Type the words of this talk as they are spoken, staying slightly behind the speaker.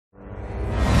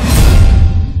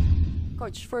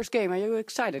Coach, first game, are you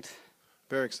excited?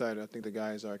 Very excited. I think the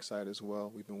guys are excited as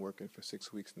well. We've been working for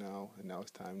 6 weeks now, and now it's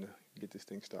time to get this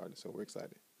thing started, so we're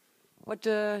excited. What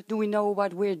do we know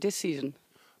about Weert this season?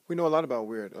 We know a lot about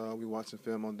Weert. We watched some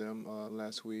film on them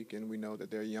last week, and we know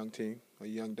that they're a young team, a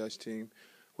young Dutch team,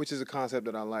 which is a concept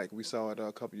that I like. We saw it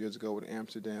a couple years ago with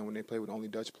Amsterdam when they played with only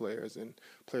Dutch players, and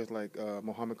players like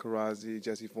Mohamed Karazi,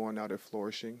 Jesse Vaughan, now they're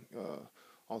flourishing.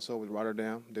 Also with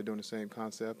Rotterdam, they're doing the same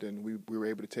concept, and we were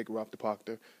able to take Ralph de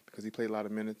Pachter because he played a lot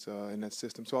of minutes in that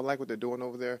system. So I like what they're doing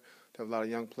over there. They have a lot of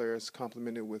young players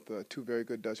complemented with two very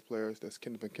good Dutch players. That's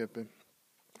Kenneth van Kempen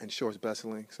and Shores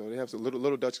Besseling. So they have a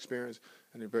little Dutch experience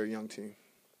and a very young team.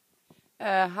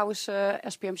 How is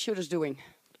SPM Shoeters doing?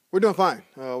 We're doing fine.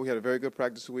 We had a very good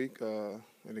practice week, and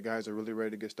the guys are really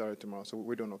ready to get started tomorrow. So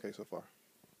we're doing okay so far.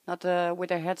 Not with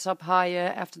their heads up high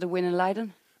after the win in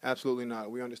Leiden? Absolutely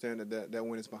not. We understand that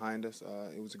win is behind us.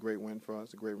 It was a great win for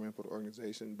us, a great win for the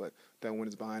organization, but that win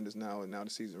is behind us now, and now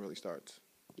the season really starts.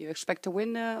 You expect to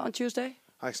win on Tuesday?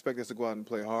 I expect us to go out and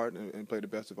play hard and play the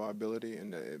best of our ability,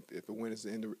 and if a win is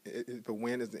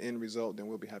the end result, then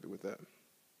we'll be happy with that.